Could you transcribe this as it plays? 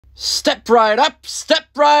Step right up, step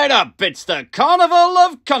right up. It's the Carnival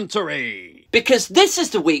of Cuntery. Because this is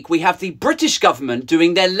the week we have the British government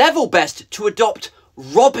doing their level best to adopt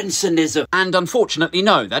Robinsonism. And unfortunately,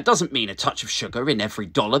 no, that doesn't mean a touch of sugar in every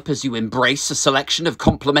dollop as you embrace a selection of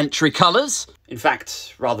complementary colours. In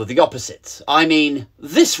fact, rather the opposite. I mean,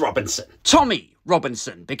 this Robinson. Tommy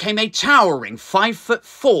Robinson became a towering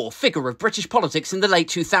 5'4" figure of British politics in the late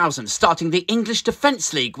 2000s, starting the English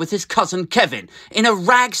Defence League with his cousin Kevin in a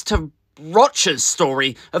rags to Rochers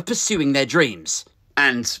story of pursuing their dreams.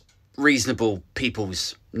 And reasonable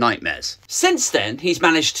people's nightmares. Since then, he's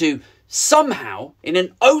managed to somehow, in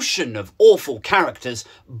an ocean of awful characters,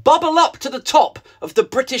 bubble up to the top of the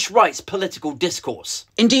British right's political discourse.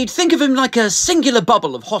 Indeed, think of him like a singular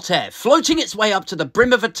bubble of hot air floating its way up to the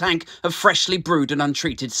brim of a tank of freshly brewed and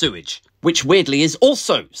untreated sewage. Which, weirdly, is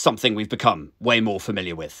also something we've become way more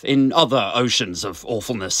familiar with in other oceans of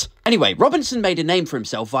awfulness. Anyway, Robinson made a name for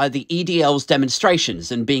himself via the EDL's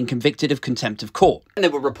demonstrations and being convicted of contempt of court. And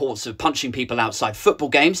there were reports of punching people outside football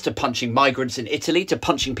games, to punching migrants in Italy, to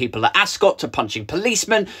punching people at Ascot, to punching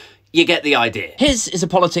policemen. You get the idea. His is a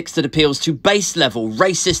politics that appeals to base-level,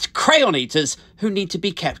 racist crayon eaters who need to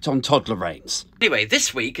be kept on toddler reins. Anyway,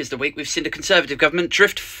 this week is the week we've seen the Conservative government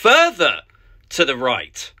drift further to the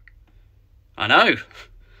right. I know.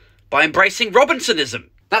 By embracing Robinsonism.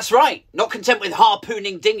 That's right. Not content with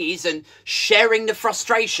harpooning dinghies and sharing the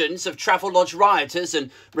frustrations of Travelodge rioters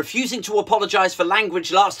and refusing to apologise for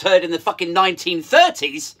language last heard in the fucking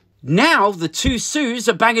 1930s. Now the two Sues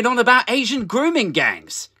are banging on about Asian grooming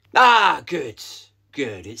gangs. Ah, good.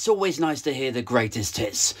 Good. It's always nice to hear the greatest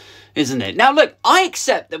hits, isn't it? Now, look, I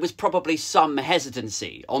accept there was probably some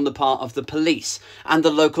hesitancy on the part of the police and the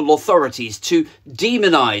local authorities to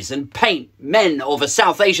demonise and paint men of a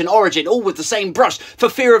South Asian origin all with the same brush for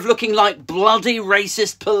fear of looking like bloody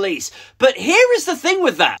racist police. But here is the thing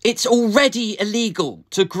with that. It's already illegal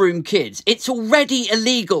to groom kids. It's already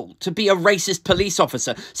illegal to be a racist police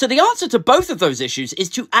officer. So the answer to both of those issues is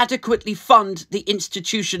to adequately fund the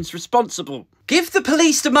institutions responsible. Give the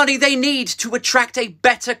police the money they need to attract a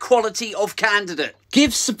better quality of candidate.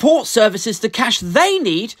 Give support services the cash they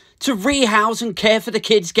need to rehouse and care for the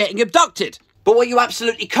kids getting abducted. But what you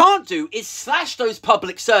absolutely can't do is slash those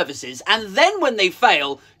public services, and then when they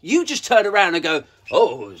fail, you just turn around and go,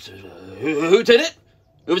 oh, who did it?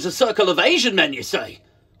 It was a circle of Asian men, you say?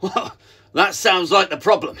 Well, that sounds like the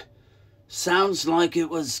problem. Sounds like it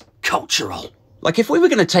was cultural. Like, if we were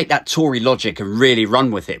going to take that Tory logic and really run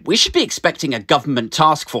with it, we should be expecting a government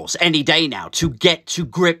task force any day now to get to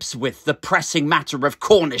grips with the pressing matter of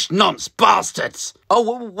Cornish nonce bastards.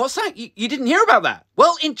 Oh, what's that? You didn't hear about that?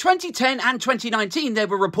 Well, in 2010 and 2019, there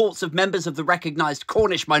were reports of members of the recognised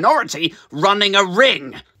Cornish minority running a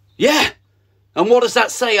ring. Yeah. And what does that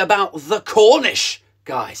say about the Cornish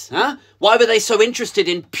guys, huh? Why were they so interested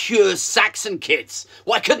in pure Saxon kids?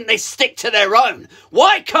 Why couldn't they stick to their own?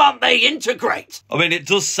 Why can't they integrate? I mean, it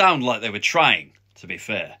does sound like they were trying, to be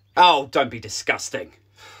fair. Oh, don't be disgusting.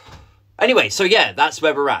 Anyway, so yeah, that's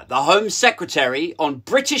where we're at. The Home Secretary on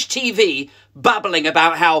British TV babbling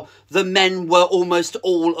about how the men were almost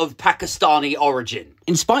all of Pakistani origin.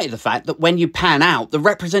 In spite of the fact that when you pan out, the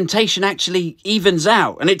representation actually evens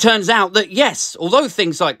out. And it turns out that, yes, although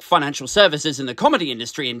things like financial services and the comedy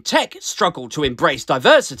industry and tech struggle to embrace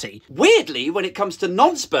diversity, weirdly, when it comes to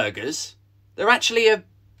nonce burgers, they're actually a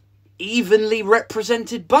evenly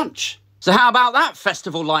represented bunch. So how about that,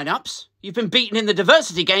 festival lineups? You've been beaten in the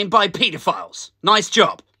diversity game by paedophiles. Nice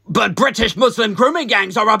job. But British Muslim grooming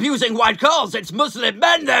gangs are abusing white girls. It's Muslim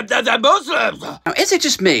men, they're Muslims. Now, is it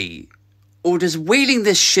just me, or does wheeling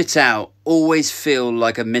this shit out always feel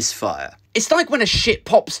like a misfire? It's like when a shit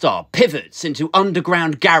pop star pivots into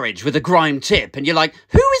underground garage with a grime tip and you're like,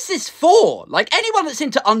 who is this for? Like, anyone that's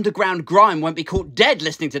into underground grime won't be caught dead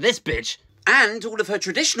listening to this bitch. And all of her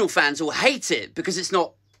traditional fans will hate it because it's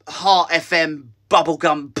not Heart FM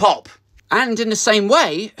bubblegum pop. And in the same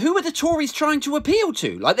way, who are the Tories trying to appeal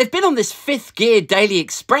to? Like, they've been on this fifth gear Daily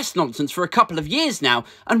Express nonsense for a couple of years now,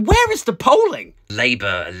 and where is the polling?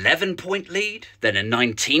 Labour 11-point lead, then a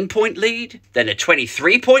 19-point lead, then a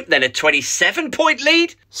 23-point, then a 27-point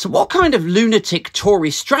lead. So what kind of lunatic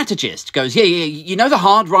Tory strategist goes, yeah, you know the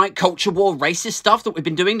hard right culture war racist stuff that we've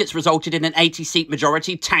been doing that's resulted in an 80-seat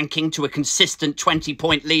majority tanking to a consistent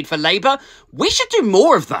 20-point lead for Labour? We should do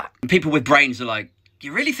more of that. People with brains are like,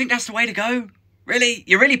 you really think that's the way to go? Really?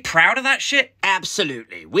 You're really proud of that shit?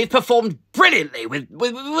 Absolutely. We've performed brilliantly with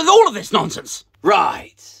all of this nonsense.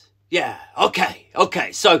 Right. Yeah.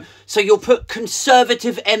 Okay. So you'll put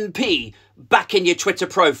Conservative MP back in your Twitter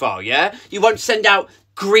profile, yeah? You won't send out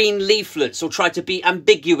green leaflets or try to be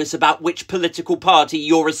ambiguous about which political party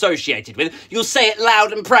you're associated with. You'll say it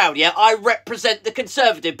loud and proud, yeah? I represent the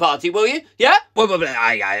Conservative Party, will you? Yeah? Well,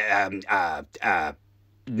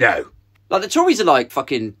 no. Like, the Tories are like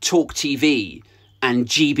fucking Talk TV and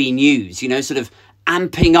GB News, you know, sort of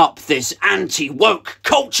amping up this anti-woke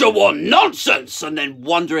culture war nonsense and then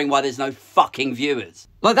wondering why there's no fucking viewers.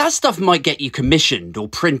 Like, that stuff might get you commissioned or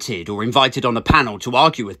printed or invited on a panel to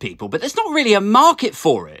argue with people, but there's not really a market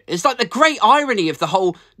for it. It's like the great irony of the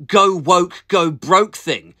whole go woke, go broke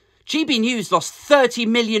thing. GB News lost £30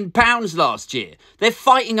 million last year. They're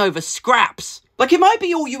fighting over scraps. Like, it might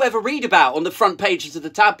be all you ever read about on the front pages of the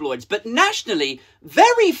tabloids, but nationally,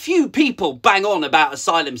 very few people bang on about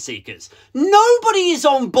asylum seekers. Nobody is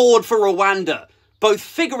on board for Rwanda, both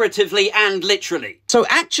figuratively and literally. So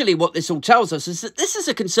actually what this all tells us is that this is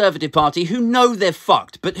a Conservative Party who know they're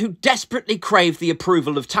fucked, but who desperately crave the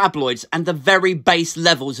approval of tabloids and the very base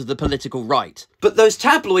levels of the political right. But those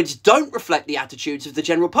tabloids don't reflect the attitudes of the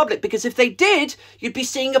general public, because if they did, you'd be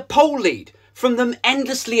seeing a poll lead from them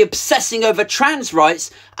endlessly obsessing over trans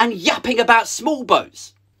rights and yapping about small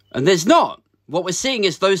boats. And there's not. What we're seeing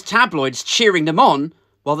is those tabloids cheering them on,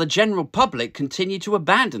 while the general public continue to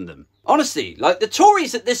abandon them. Honestly, like, the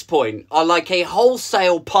Tories at this point are like a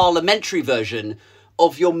wholesale parliamentary version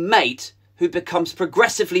of your mate who becomes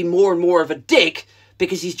progressively more and more of a dick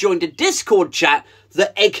because he's joined a Discord chat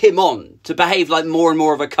that egg him on to behave like more and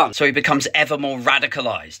more of a cunt. So he becomes ever more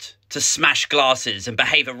radicalised to smash glasses and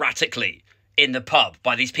behave erratically in the pub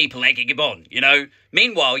by these people egging him on, you know?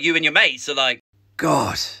 Meanwhile, you and your mates are like,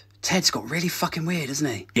 God, Ted's got really fucking weird,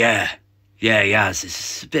 hasn't he? yeah, he has.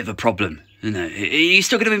 It's a bit of a problem, isn't it? Are you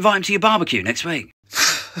still going to invite him to your barbecue next week?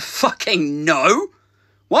 Fucking no!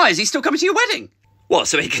 Why, is he still coming to your wedding? What,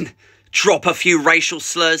 so he can drop a few racial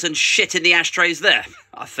slurs and shit in the ashtrays there?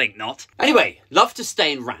 I think not. Anyway, love to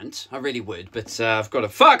stay and rant, I really would, but I've got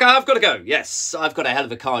to go. Yes, I've got a hell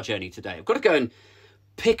of a car journey today. I've got to go and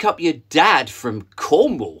pick up your dad from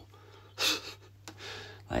Cornwall.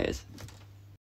 That is.